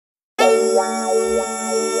Have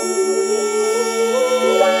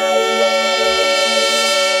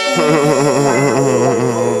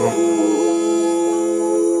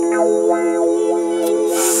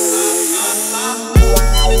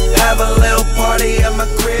a little party at my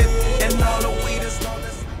crib and all the weed is on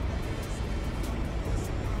this.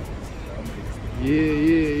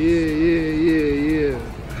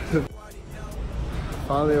 Yeah.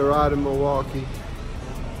 Finally arrived in Milwaukee.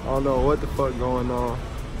 I don't know what the fuck going on.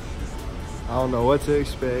 I don't know what to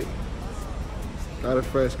expect. Got a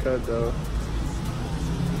fresh cut though.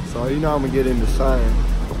 So you know I'm gonna get in the sun.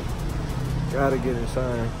 Gotta get in the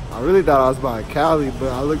sun. I really thought I was by Cali,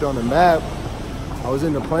 but I looked on the map. I was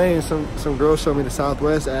in the plane, some girl showed me the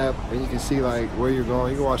Southwest app, and you can see like where you're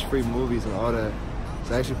going. You can watch free movies and all that.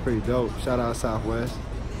 It's actually pretty dope. Shout out Southwest.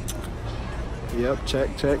 Yep,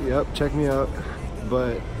 check me out.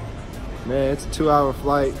 But man, it's a 2-hour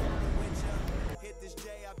flight.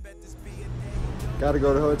 Gotta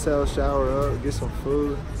go to the hotel, shower up, get some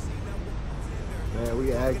food. Man,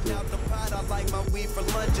 we active.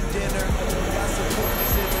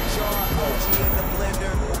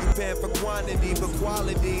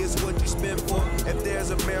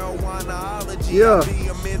 Yeah.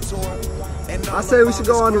 I say we should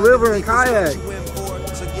go on the river and kayak.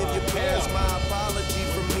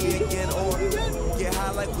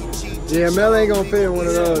 Yeah, Mel ain't gonna fit in one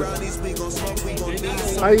of those.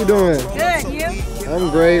 How you doing? Good, you? I'm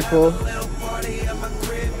grateful.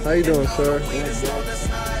 How you doing, sir?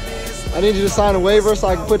 I need you to sign a waiver so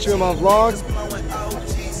I can put you in my vlog.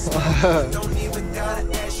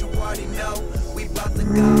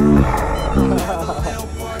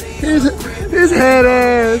 his head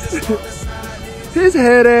ass. His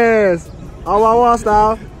head ass. Awawa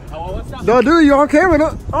style. Don't do it, you on camera.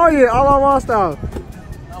 No? Oh yeah, Awawa style.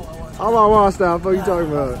 Awawa style, what you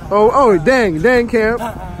talking about? Oh, dang camp.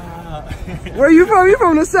 Where you from? You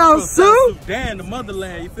from the South Sudan? Sudan, the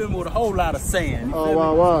motherland. You feel me? With a whole lot of sand.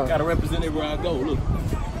 Oh, wow. Gotta represent it where I go. Look.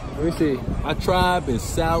 Let me see. My tribe is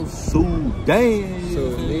South Sudan.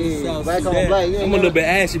 South black Sudan. On black. I'm a little bit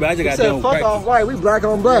ashy, but I just got done fuck off white. We black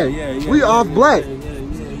on black. Yeah, we off black.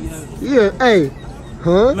 Yeah, hey.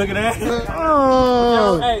 Huh? Look at that.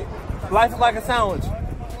 Oh. Hey, life is like a sandwich.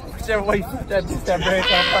 Whichever way you put that bread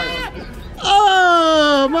on first.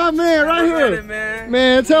 Oh, my man, right here.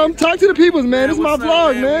 Man, talk to the peoples, man. This is my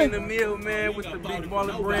vlog, man. In the meal, man, with the big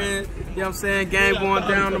baller bread. You know what I'm saying? Game going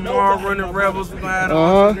down tomorrow, running Rebels. We're going to have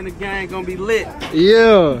all in the gang, gonna be lit.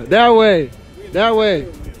 Yeah, that way.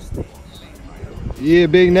 Yeah,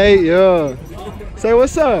 Big Nate, yeah. Say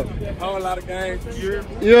what's up. A whole lot of gangs.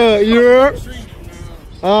 Yeah, Europe.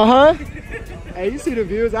 Hey, you see the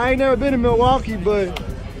views. I ain't never been to Milwaukee, but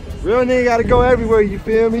real nigga gotta go everywhere, you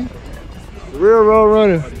feel me? Real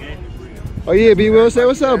Roadrunna. Oh yeah, B Will, say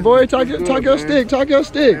what's up, boy. Talk your stick.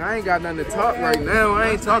 Man, I ain't got nothing to talk right now. I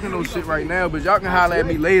ain't talking no shit right now, but y'all can holler at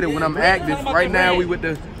me later when I'm active. Right now we with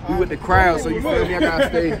the crowd, so you feel me? I gotta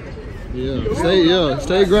stay.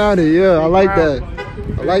 Stay grounded. Yeah, I like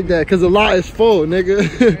that. Cause the lot is full, nigga.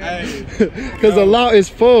 Cause the lot is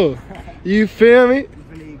full. You feel me?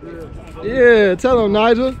 Yeah, tell them,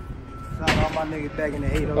 Nigel. Shout out all my niggas back in the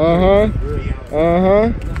 8.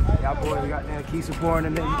 Y'all boys got there, keep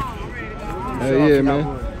supporting the niggas. Hell yeah, man.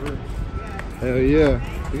 Hell yeah.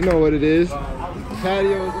 You know what it is.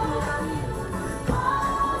 Patios.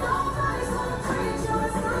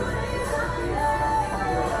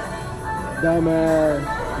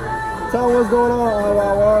 Dumbass. Tell them what's going on,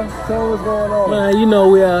 Lavar. Tell them what's going on. Man, you know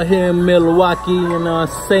we out here in Milwaukee, you know what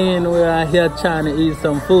I'm saying? We're out here trying to eat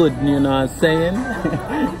some food, you know what I'm saying?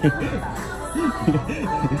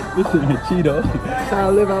 This is the Cheeto. Trying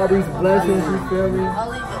to live all these blessings, you feel me?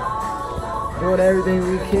 Doing everything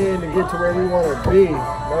we can to get to where we want to be.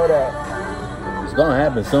 Know that. It's gonna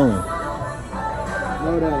happen soon.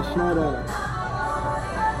 Know that, show that.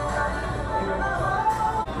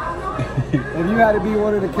 If you had to be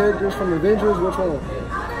one of the characters from Avengers, which one?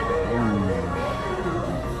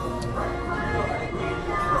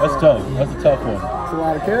 That's tough. That's a tough one. It's a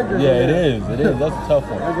lot of characters. Yeah, it is. That's a tough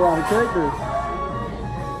one. There's a lot of characters.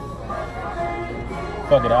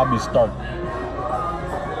 Fuck it, I'll be Stark.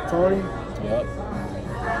 Tony? Yep.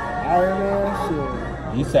 Iron Man?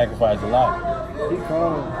 Shit. He sacrificed a lot. He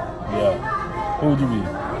called. Yeah. Who would you be?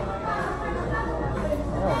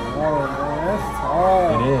 Oh, no, man. That's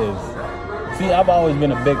hard. It is. See, I've always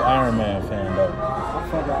been a big Iron Man fan, though. I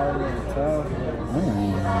fuck Iron Man tough.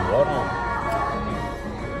 Ooh, hold on.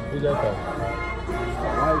 Who's that, though?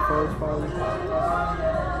 White folks, probably.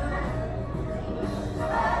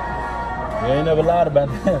 You ain't never lied about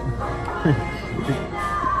that.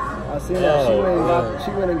 I seen that.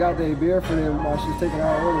 She went and got the beer for them while she's taking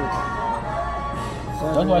our order.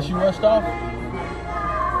 That's why she rushed off?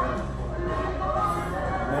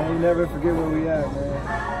 Man, you never forget where we at, man.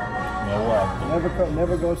 No, what?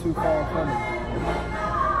 Never go too far coming.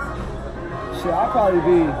 Shit, I'll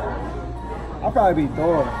probably be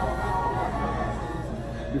Thor.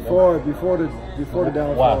 Before the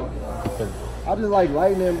downfall. Why? I just like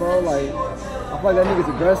lightning, bro. Like, I feel like that nigga's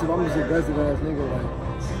aggressive. I'm just aggressive ass nigga. Like,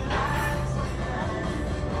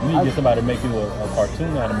 you need to get somebody to make you a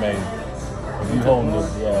cartoon animated. If you holding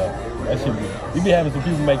this, that should be. You be having some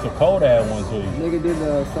people make some cold ass ones for you. Nigga did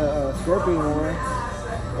the Scorpion one.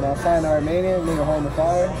 When I signed Armenian, nigga holding the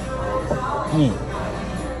fire.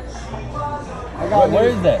 Where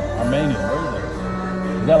is that? Armenia, where is that?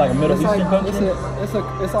 Is that like a Middle Eastern country?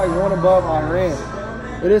 It's like one above Iran.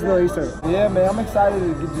 It is Middle Eastern. Yeah, man, I'm excited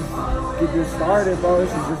to get this started, bro.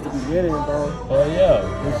 This is just the beginning, bro. Oh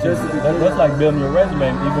yeah, it's just the beginning. That's like building your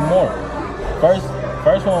resume even more.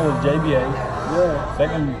 First one was JBA. Yeah.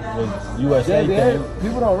 Second was USA. JBA,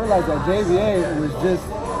 people don't realize that JBA was just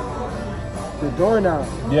the doorknob.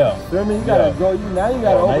 Yeah. Feel me? You gotta go. Now you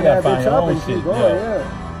gotta open that bitch up and keep going.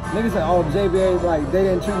 Yeah. Niggas say, oh, JBA, like, they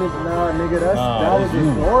didn't treat me. Nah, nigga, that was the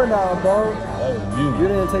doorknob, bro. That was you. You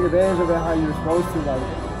didn't take advantage of it how you were supposed to, like.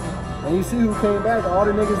 And you see who came back, all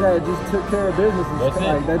the niggas that just took care of business.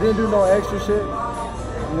 Like, they didn't do no extra shit.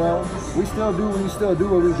 You know, we still do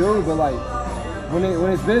what we do, but like, when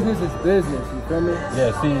it's business, it's business. You feel me?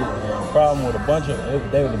 Yeah, see, the problem with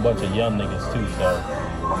they was a bunch of young niggas too, so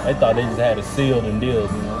they thought they just had it sealed and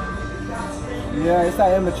deals, you know? Yeah, it's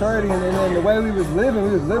that immaturity, and then the way we was living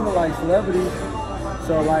like celebrities.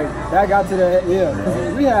 So like, that got to that, yeah.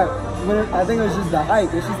 I think it was just the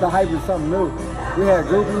hype. It's just the hype of something new. We had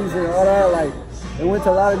groupies and all that, like, it went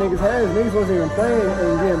to a lot of niggas' heads. Niggas wasn't even playing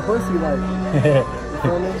and getting pussy, like. You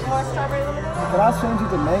feel me? Can I change it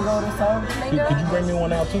to mango this time? Could you bring me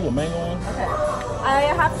one out too, a mango one? Okay.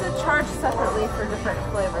 I have to charge separately for different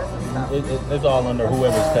flavors and stuff. It's all under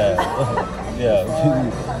whoever's tab. Yeah.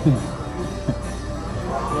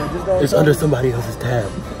 It's under somebody else's tab.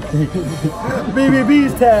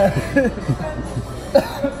 BBB's tab.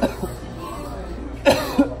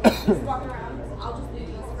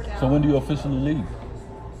 So when do you officially leave?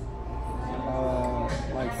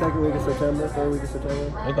 Like second week of September, third week of September.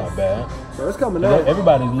 It's not bad. So it's coming up.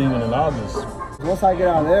 Everybody's leaving in August. Once I get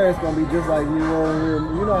out there, it's gonna be just like you were here.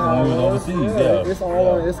 You know how it was overseas. Yeah. It's all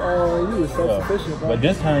on you. It's self-sufficient, bro. But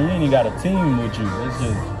this time you ain't even got a team with you. It's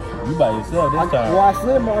just you by yourself this time. Well, I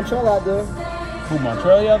slid Montreal out there. Who,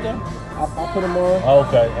 Montreal out there? I put him on. Oh,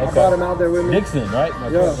 okay. I brought him out there with me. Dixon, right?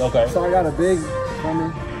 Yeah. Okay. So I got a big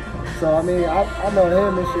homie. So I mean, I know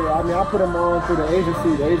him and shit. I mean, I put him on through the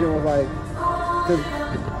agency. The agent was like, cause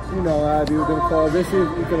you know how I do with them calls. They see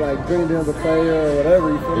if you can like bring them as a player or whatever.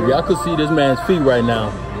 You feel me? If y'all could see this man's feet right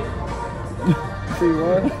now. See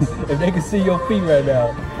what? If they could see your feet right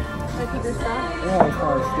now. Like your stuff? Yeah, it's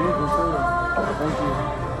probably stinking too. Thank you.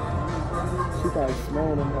 She probably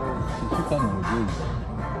smelling them hoes. She coming with you.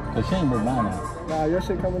 Cause she ain't with mine out. Nah, your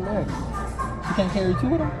shit coming next. You can't carry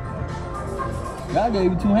two of them? God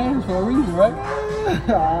gave you 2 hands for a reason, right?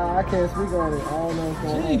 I can't speak on it. I don't know what's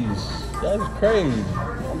going on. Jeez, that's crazy.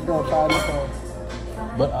 I'm just gonna try this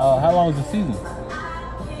on. But how long is the season?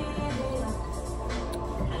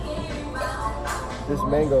 This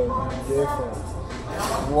mango is different.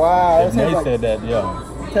 Wow, it They tastes said that,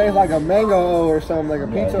 yeah. It tastes like a mango or something, like a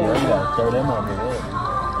pizza. Yeah, you gotta throw them on the head.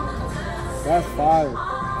 That's fire.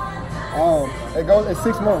 It's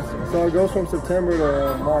 6 months, so it goes from September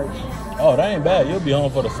to March. Oh, that ain't bad. You'll be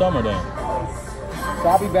home for the summer then. So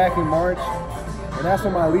I'll be back in March, and that's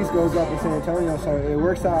when my lease goes up in San Antonio, so it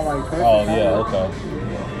works out like perfect. Oh, yeah, okay.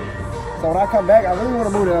 So when I come back, I really want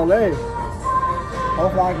to move to LA.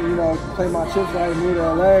 Hopefully I can, play my chips right and move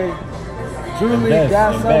to LA. Julie,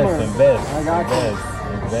 that summer. Invest. I got you.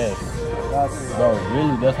 Invest. Got you. Bro,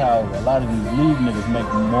 really, that's how a lot of these league niggas make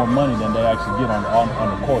more money than they actually get on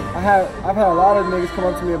the court. I've had a lot of niggas come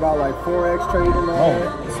up to me about like Forex trading and all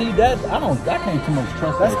that. See that? I can't too much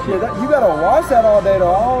trust that shit. You gotta watch that all day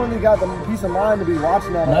though. I only got the peace of mind to be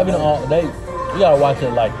watching that Not even all day. You gotta watch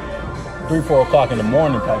it like 3-4 o'clock in the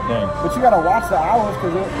morning type thing. But you gotta watch the hours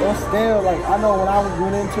because it'll still, like, I know when I was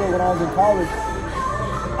going into it when I was in college,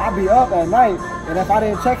 I'd be up at night, and if I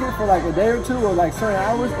didn't check it for like a day or two or like certain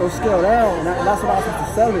hours, it'll scale down, and that's when I was supposed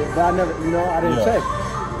to sell it, but I never, I didn't check.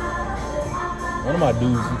 One of my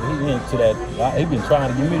dudes, he into that, he been trying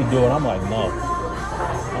to get me to do it. I'm like, no,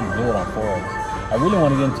 I'm good on Forex. I really want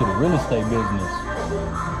to get into the real estate business.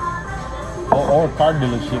 or car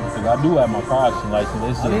dealership, because I do have my car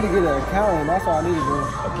license. It's I need to get an accountant. That's all I need to do.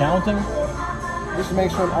 Accounting? Just to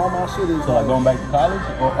make sure all my shit is. So like going back to college?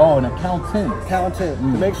 Or an accountant? Accountant. To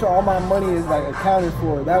make sure all my money is like accounted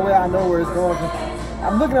for. That way I know where it's going.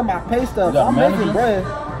 I'm looking at my pay stubs. I'm making bread.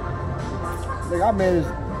 Like I manage.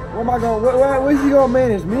 Where am I going? Where's he gonna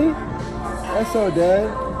manage me? That's so dead.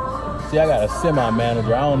 See, I got a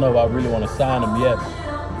semi-manager. I don't know if I really want to sign him yet.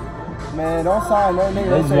 Man, don't sign no nigga.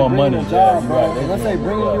 They just want money, a job, bro. right. Unless they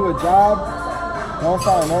bringing you a job, don't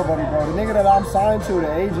sign nobody, bro. The nigga that I'm signed to,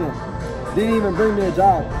 the agent, didn't even bring me a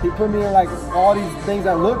job. He put me in like all these things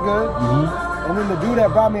that look good, and then the dude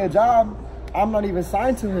that brought me a job, I'm not even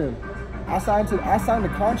signed to him. I signed the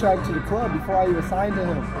contract to the club before I even signed to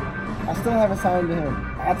him. I still haven't signed to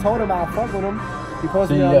him. I told him I'll fuck with him. He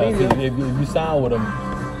posted me on media. If you sign with him,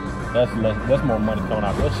 that's more money coming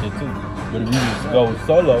out of that shit too. But if you just go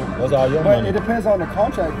solo, that's all your money. But it depends on the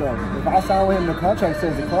contract though. If I sign with him, the contract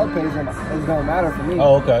says the club pays him, it don't matter for me.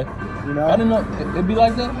 Oh, okay. You know? I didn't know it'd be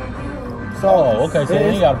like that. So okay. So you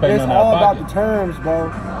ain't gotta pay nothing out of pocket. It's all about the terms, bro.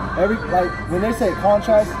 Like when they say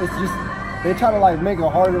contracts, it's just they try to like make it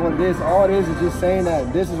harder than what it is. All it is just saying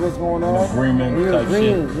that this is what's going on. An agreement type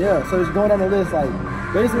shit. Yeah. So it's going down the list like.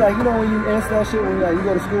 Basically, like, you know, when you answer that shit, when like, you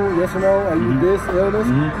go to school, yes or no, like, you this, illness,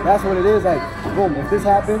 that's what it is. Like, boom, if this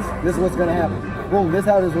happens, this is what's going to happen. Boom, this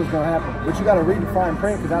is what's going to happen. But you got to read the fine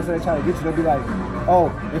print, because that's what they try to get you. They'll be like,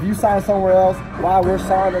 oh, if you sign somewhere else while we're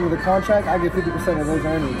signed under the contract, I get 50% of those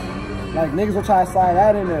earnings. Like, niggas will try to slide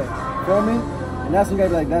that in there. Feel me? And that's when you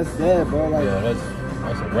got to be like, that's dead, bro. Like, yeah,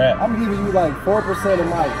 that's a wrap. I'm giving you like 4% of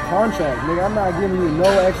my contract, nigga. I'm not giving you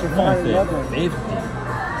no extra fine or nothing. 50.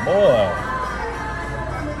 Boy.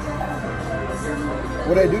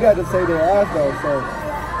 Well, they do that to save their ass though, so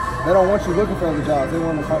they don't want you looking for other jobs. They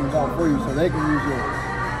want to find a job for you so they can use your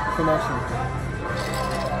connection.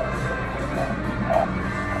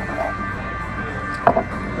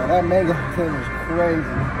 Now, that mango thing was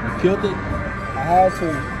crazy. You killed it? I had to.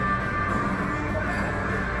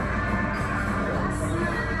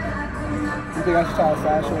 You think I should try to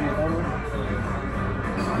slash you in the camera?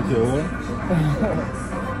 You killed what?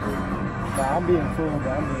 Nah, I'm being cool,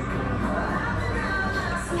 bro. I'm being cool.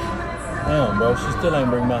 Damn, bro, she still ain't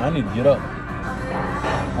bring mine. I need to get up.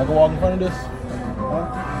 I can walk in front of this? Huh?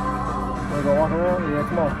 Wanna go walk around? Yeah,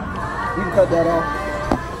 come on. You can cut that off.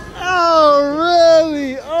 Oh,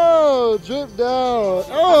 really? Oh, drip down.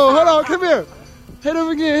 Oh, hold on, come here. Hit him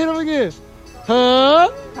again, Huh?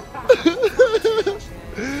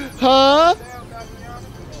 Huh?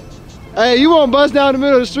 Hey, you won't bust down the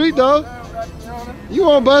middle of the street, though. You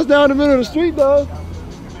won't bust down the middle of the street, though.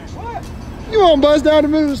 You won't bust down the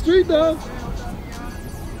middle of the street, though.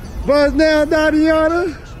 Bust down, Tatiana.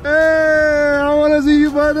 Hey, I want to see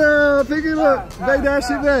you bust down. Pick it up. Make that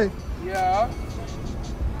shit back. Yeah.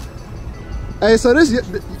 Hey, so this,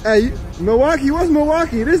 hey, Milwaukee, what's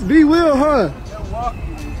Milwaukee? This B-Will, huh? Milwaukee.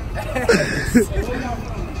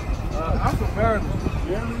 I'm from Maryland.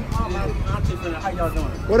 How y'all doing?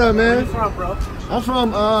 What up, man? Where you from, bro? I'm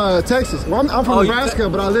from Texas. Well, I'm from Nebraska,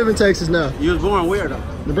 but I live in Texas now. You was born where, though?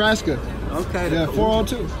 Nebraska. Okay. Yeah,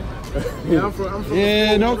 402. Yeah, I'm from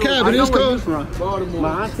yeah, no cap, but it's cool. Baltimore.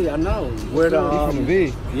 My auntie, I know. Where the from the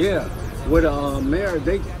V. Yeah, where the mayor,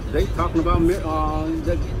 they talking about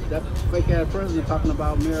that fake ass president talking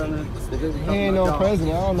about Maryland. He ain't no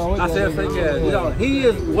president. I don't know what I said fake ass. You know, he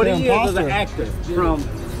is what he is an actor from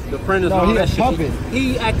The Apprentice. No, he a puppet.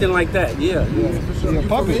 He acting like that. Yeah. He a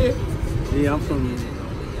puppet. Yeah, I'm from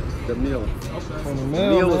the mill. From the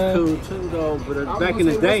Mill was man. cool too, though. But back in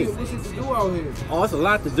the day, What you to do out here? oh, it's a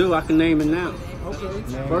lot to do. I can name it now.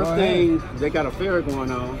 Okay. Man, First thing, they got a fair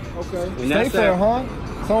going on. Okay. And State that's fair, huh?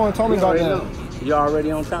 Someone told me about that. know. You're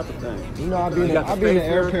already on top of things. You know, I've been in got the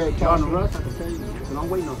airport Y'all in a talking. rush? I can tell you. And I'm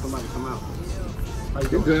waiting on somebody to come out. How you You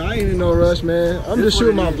doing? good? I ain't in no rush, man. I'm This just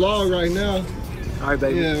shooting what it my is. vlog right now. All right,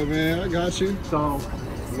 baby. Yeah, man, I got you. So,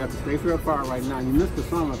 you got the State Fair Fire right now. You missed the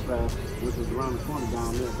Summer Fest, which is around the corner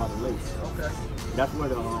down there by the lake. Okay. That's where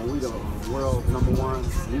the world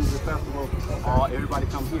 #1 music festival. Everybody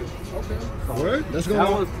come here. Okay. So, Word? That's that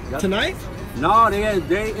going was- on that's- tonight? No, it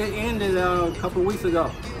ended a couple weeks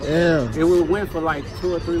ago. Yeah. It went for like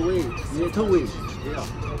 2 or 3 weeks. Yeah, 2 weeks. Yeah.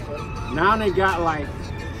 Now they got like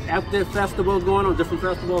after festivals going on, different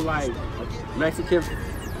festivals like Mexican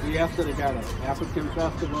Fiesta. They got an African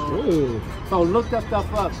festival. Ooh. So look that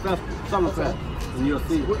stuff up, Summerfest, and you'll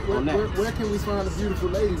see on that. Where can we find the beautiful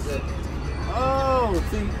ladies at? Oh,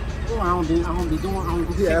 see, I don't be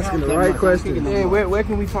doing. He asking the right question. Yeah, where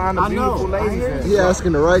can we find the beautiful ladies at? He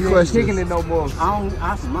asking the right question. Kicking it no more.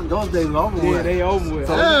 Those days over with. Yeah, they over with.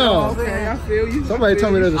 Damn. Okay, I feel you. Somebody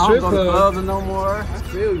told me there's a strip I don't go to club. clubs no more. I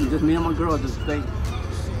feel you. Just me and my girl just think.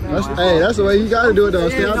 Hey, that's the way you gotta do it though.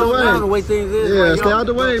 Stay out the That's the way. way things is. Yeah, like, stay out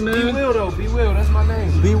the way, Be man. Will though. Be Will. That's my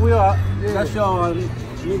name. Be Will. That's your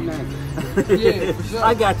nickname. Yeah, for sure.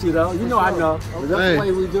 I got you though. You know I know. But that's Hey. the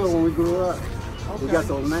way we do it when we grew up. We got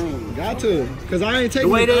those names. Got to, cause I ain't The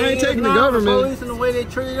taking way the they government. police and the way they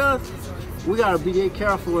treat us, we gotta be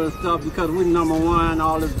careful and stuff because we number one.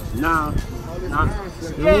 All this now.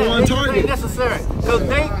 Number one target. Ain't necessary because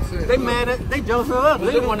they mad at they jealous of us.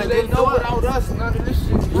 They want to They get know to us. without us, none of this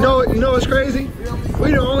shit. You know what's crazy?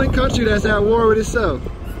 We the only country that's at war with itself.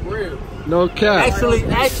 Real. No cap.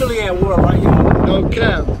 Actually at war right here. No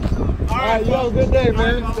cap. All right, yo, good day,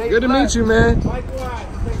 man. Good to meet you, man. Likewise.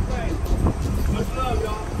 Much love,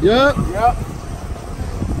 y'all. Yup. Yep.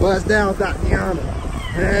 Bust down, Tatiana.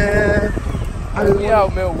 Man. I just We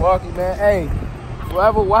out Milwaukee, man. Hey,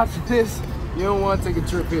 whoever watching this, you don't want to take a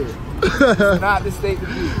trip here. It's not the state to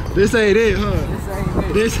be. This ain't it, huh? This ain't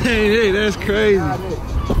it. This ain't it. That's crazy. Not it.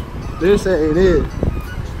 This ain't it.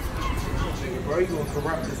 Nigga, bro, you gonna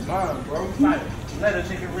corrupt this mind, bro. Let a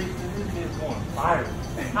nigga reach this is going viral.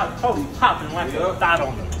 I'm totally popping like a dot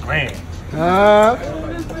on the ground.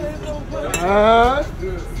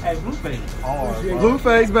 Hey, Blueface hard, bro.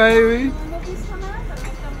 Blueface, baby.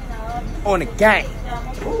 On the gang.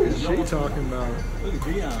 What is she talking about? Look at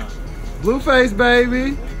Deon. Blueface,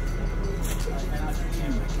 baby.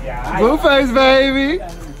 Yeah, Blueface, baby.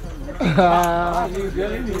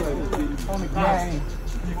 On the gang.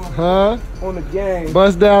 Huh? On the gang.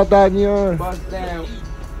 Bust down, Tatiana. Bust down.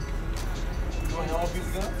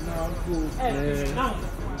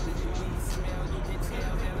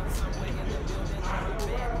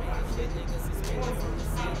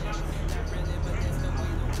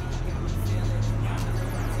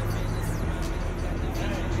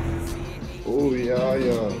 Oh yeah.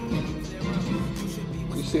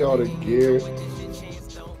 You see all the gear?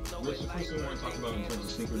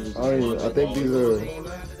 I think these are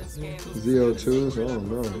ZO2s. I don't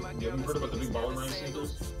know. Have you heard about the big baller brand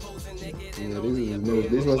sneakers? Yeah, these are the new.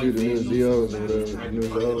 These must be the new ZOs or whatever. The new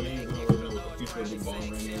Zoes.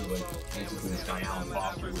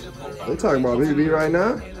 They talking about BB right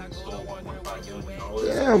now?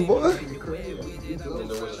 Damn, boy.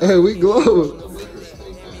 Hey, we global.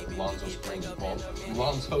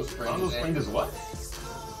 Lonzo sprained his what?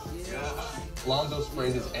 Lonzo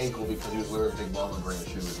sprained his ankle because he was wearing big baller brand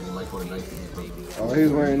shoes and he might go to Nike because of it. Oh, he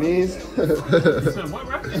was wearing these? What,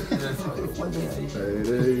 right? Hey,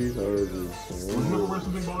 these are You ever wear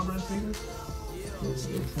some big baller brand sneakers?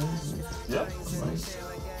 Yeah.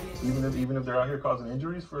 Even if they're out here causing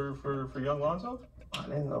injuries for young Lonzo? I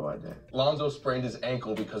didn't know about that. Lonzo sprained his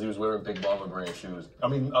ankle because he was wearing big baller brand shoes. I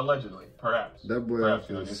mean, allegedly, perhaps. That boy. Perhaps.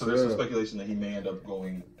 So there's some speculation that he may end up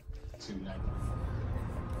going to Nike.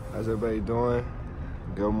 How's everybody doing?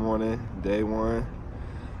 Good morning, day one.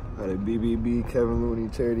 Got a BBB Kevon Loony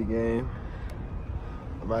charity game.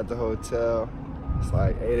 I'm at the hotel. It's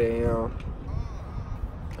like 8 a.m.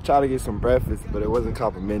 I tried to get some breakfast, but it wasn't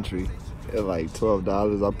complimentary. It was like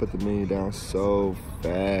 $12. I put the menu down so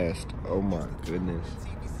fast. Oh my goodness.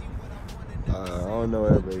 I don't know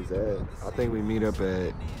where everybody's at. I think we meet up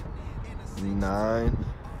at 9,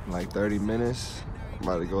 like 30 minutes. I'm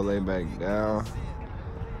about to go lay back down.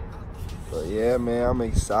 But yeah, man, I'm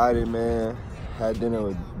excited, man. Had dinner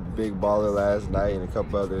with Big Baller last night and a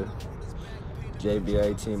couple other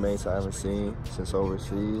JBA teammates I haven't seen since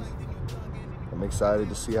overseas. I'm excited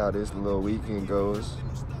to see how this little weekend goes.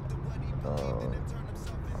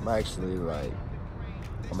 I'm actually like,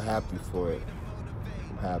 I'm happy for it.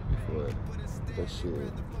 I'm happy for it. But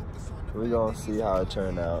shit, we're gonna see how it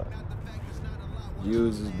turned out.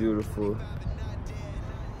 Views is beautiful.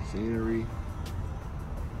 Scenery.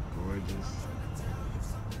 Gorgeous.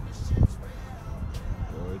 Gorgeous.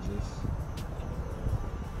 Gorgeous.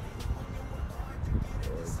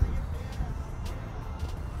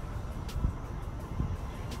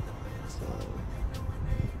 So,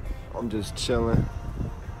 I'm just chilling.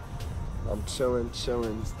 I'm chilling.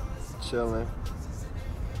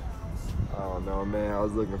 I don't know, man. I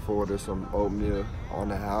was looking forward to some oatmeal on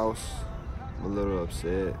the house. I'm a little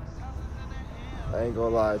upset. I ain't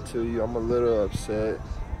gonna lie to you, I'm a little upset.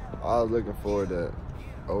 I was looking forward to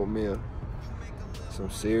oatmeal, some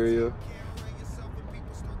cereal,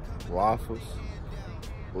 waffles.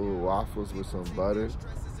 Ooh, waffles with some butter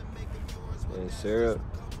and syrup.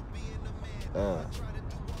 I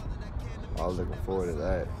was looking forward to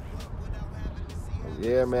that.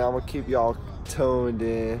 Yeah, man, I'm gonna keep y'all tuned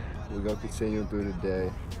in. We're gonna continue through the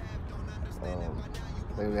day. I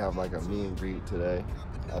think we have like a meet and greet today.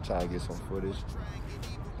 I'll try to get some footage.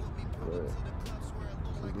 But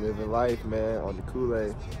just living life, man, on the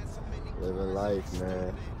Kool-Aid. Living life,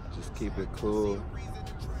 man. Just keep it cool.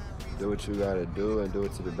 Do what you gotta do and do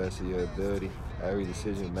it to the best of your ability. Every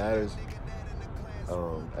decision matters.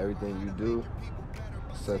 Everything you do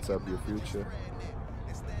sets up your future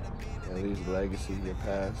and leaves a legacy in your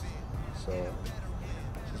past. So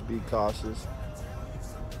just be cautious,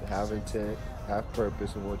 have intent, have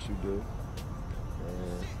purpose in what you do,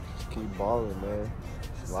 and just keep balling, man.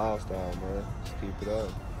 It's lifestyle, man. Just keep it up.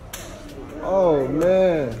 Oh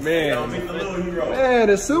man, man,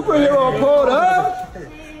 the superhero pulled up.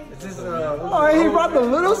 Oh, he brought the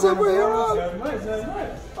little superhero.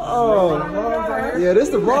 Oh, yeah, this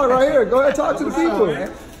is the vlog right here. Go ahead, talk to the people.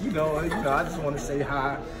 You know, I just want to say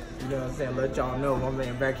hi. You know what I'm saying? Let y'all know my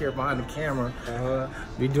man back here behind the camera.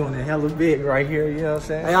 Be doing a hella big right here, you know what I'm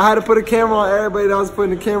saying? Hey, I had to put a camera on everybody that was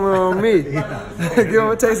putting the camera on me. Give them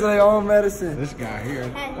a taste of their own medicine. This guy here.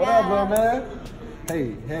 What up, bro, man?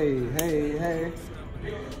 Hey.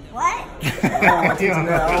 What? I want to teach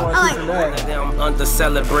that. Them under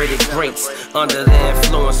celebrated greats, under the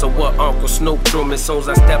influence of what Uncle Snoop threw me. Soon as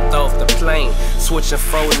I stepped off the plane, switching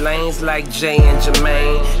 4 lanes like Jay and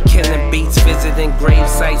Jermaine, killing beats, visiting grave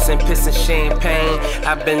sites and pissing champagne.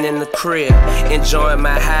 I've been in the crib, enjoying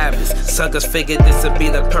my habits. Suckers figured this would be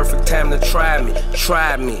the perfect time to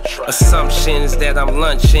try me. Assumptions that I'm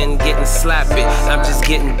lunching, getting slappy. I'm just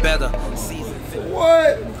getting better.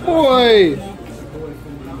 What? Boy.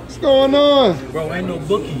 What's going on? Bro, ain't no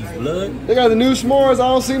bookies, blood. They got the new s'mores. I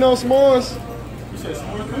don't see no s'mores. You said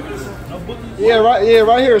s'mores cookies? No bookies? Yeah, right here.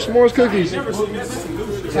 S'mores cookies.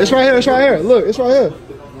 It's right here. Look, it's right here.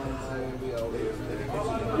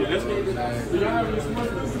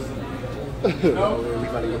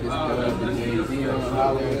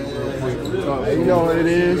 Hey, you know what it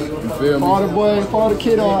is. Follow the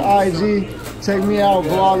kid on IG. Check me out,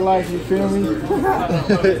 Vlog Life, you feel me?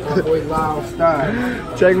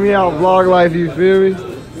 Check me out, Vlog Life, you feel me?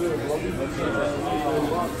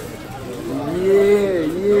 Yeah.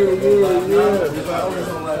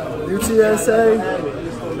 UTSA,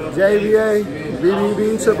 JVA, BBB,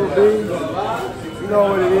 Triple B. You know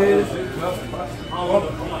what it is.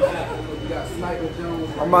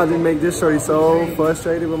 I'm about to make this shorty so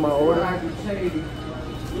frustrated with my order.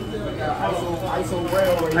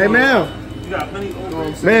 Hey, ma'am.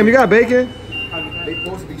 Ma'am, you got bacon? They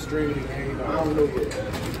supposed to be straight. I don't know yet.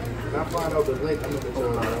 When I find out the link, I'm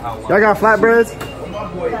gonna Y'all got flatbreads?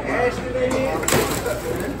 my boy Ashton in here.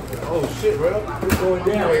 Oh shit, bro. We're going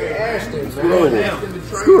down. Ashton, man.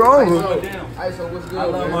 Scoot over. ISO, what's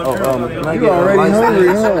good? You already hungry,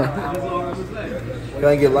 huh? Can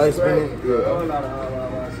I get light spinning?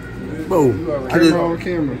 Boom. Camera on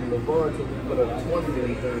camera.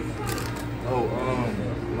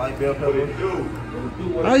 Light bell pepper.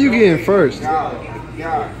 How you getting first?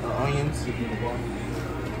 Onions.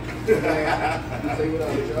 Let me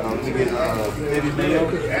get baby mayo.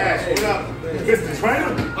 It's the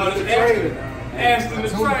trainer. Oh, the trainer. Ashton the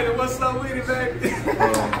trainer. What's up with it, baby?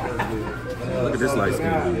 Look at this light skin.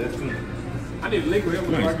 I need liquid.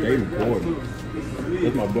 Nice, they recording.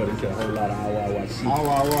 That's my buddy. Got a whole lot of awa shit.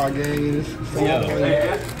 Awa gang in this. Hey,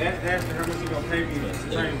 Ashton, how much you gonna pay me to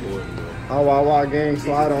train for? Awa gang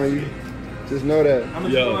slide on you. Just know that.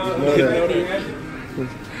 Yo.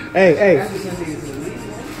 Hey.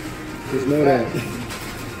 Just know that. You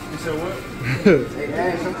said what? Hey,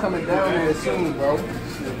 Ash, I'm coming down there soon, bro.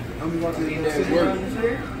 I'm about to need that work.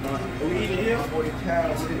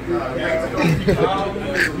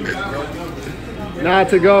 Not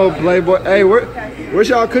to go, Playboy. Hey, where's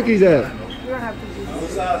y'all cookies at? We don't have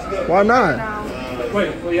cookies. Why not? No.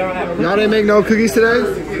 Wait, well, y'all have Y'all didn't make no cookies today?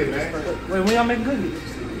 Wait, when y'all making cookies?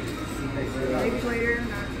 Maybe later.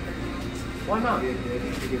 Why not?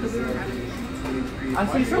 I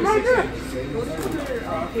see some right there.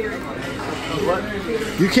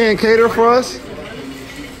 You can't cater for us?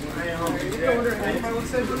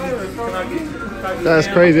 That's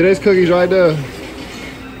crazy. There's cookies right there.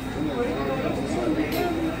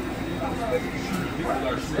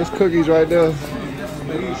 There's cookies right there.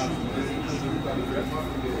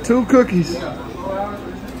 2 cookies.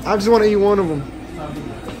 I just want to eat one of them.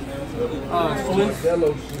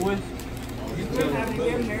 Swiss.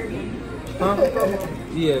 Huh?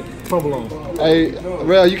 Yeah, provolone. Hey,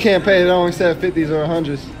 well, you can't pay it on except 50s or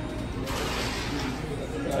 100s.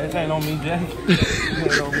 This ain't on me, Jay. This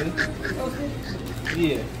ain't on me.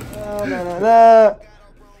 Yeah. Nah.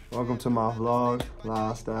 Welcome to my vlog,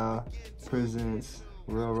 Lifestyle Presents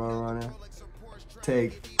Real Roadrunner.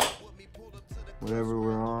 Take whatever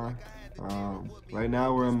we're on. Right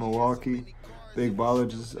now we're in Milwaukee. Big Baller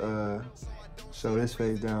just showed his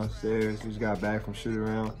face downstairs. We just got back from shoot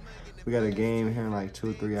around. We got a game here in like 2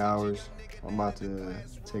 or 3 hours. I'm about to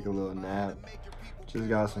take a little nap. Just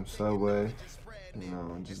got some Subway. You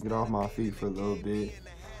know, just get off my feet for a little bit.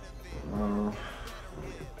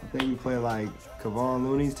 I think we play like Kevon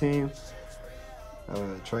Loony's team.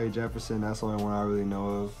 Trey Jefferson, that's the only one I really know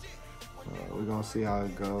of. We're gonna see how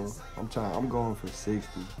it goes. I'm going for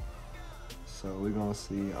 60. So we're gonna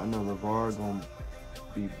see. I know Lavar gonna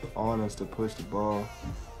be on us to push the ball,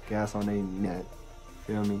 gas on their net.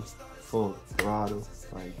 Feel me? Full throttle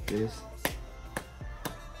like this.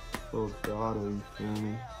 Full throttle, you feel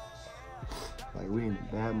me? Like we in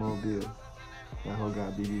the Batmobile. That hoe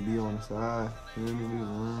got BBB on the side. Feel me?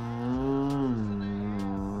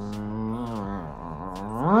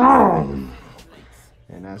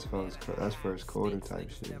 And that's first quarter type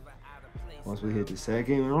shit. Once we hit the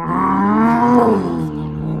second,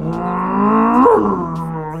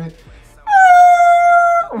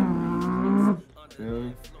 feel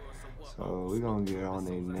me? So we're gonna get on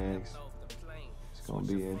there next. It's gonna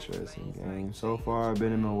be an interesting game. So far I've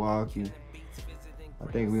been in Milwaukee. I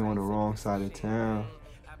think we on the wrong side of town.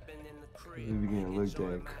 We be getting looked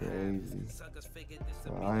at crazy.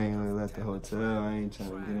 So I ain't really left the hotel. I ain't trying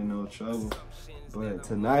to get in no trouble. But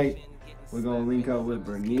tonight, we're gonna link up with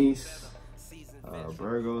Bernice,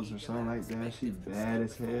 Burgos or something like that. She bad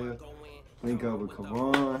as hell. Link up with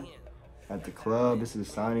Kevon at the club. This is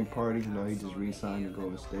a signing party. You know, he just re-signed to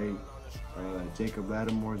Golden State. Jacob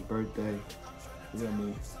Lattimore's birthday. You know what I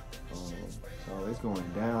mean? So it's going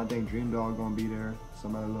down. I think Dream Dog gonna be there.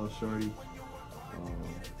 Somebody little shorty.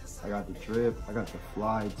 I got the drip. I got the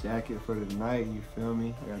fly jacket for the night. You feel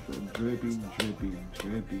me? I got the drippy.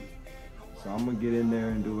 So I'm gonna get in there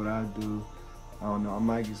and do what I do. I don't know. I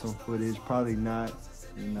might get some footage. Probably not.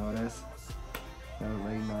 You know, that's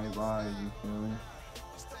late night vibes. You feel me?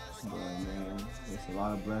 But man, it's a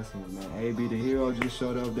lot of blessings, man. AB the Hero just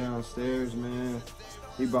showed up downstairs, man.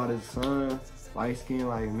 He brought his son. Light skin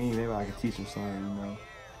like me, maybe I could teach him something, you know.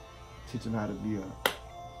 Teach him how to be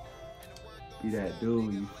that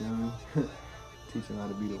dude, you feel me? Teach him how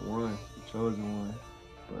to be the one, the chosen one.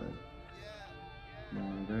 But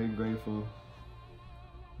man, very grateful,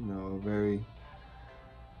 you know, very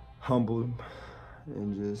humbled,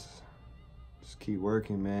 and just keep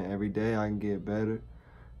working, man. Every day I can get better.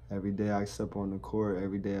 Every day I step on the court.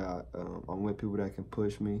 Every day I'm with people that can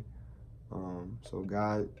push me. So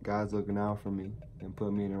God's looking out for me and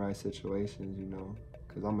put me in the right situations, you know,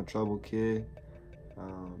 because I'm a troubled kid,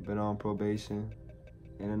 been on probation,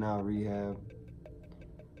 in and out rehab,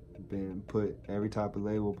 been put every type of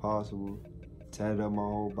label possible, tatted up my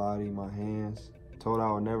whole body, my hands, told I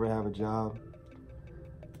would never have a job,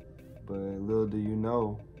 but little do you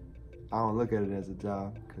know, I don't look at it as a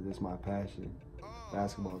job because it's my passion.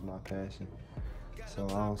 Basketball is my passion, so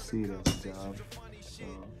I don't see it as a job. So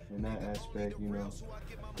in that aspect, you know,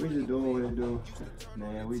 we just doing what it do,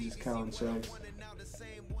 man. We just counting checks,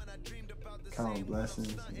 counting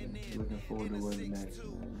blessings, and looking forward to what's next,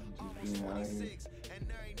 man. Just being out here,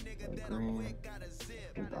 agreeing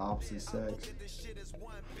with the opposite sex.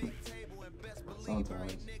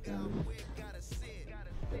 Sometimes, you know.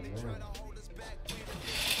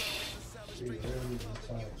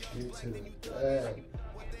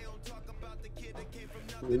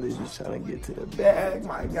 Really just trying to get to the bag,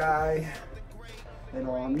 my guy. And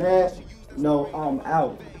on that, no, I'm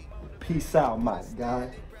out. Peace out, my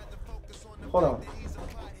guy. Hold on.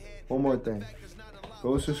 One more thing.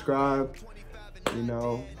 Go subscribe. You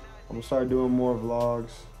know, I'm gonna start doing more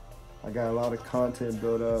vlogs. I got a lot of content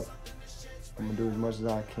built up. I'm gonna do as much as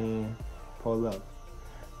I can. Pull up.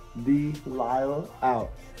 Deon Lyle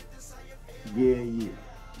out. Yeah.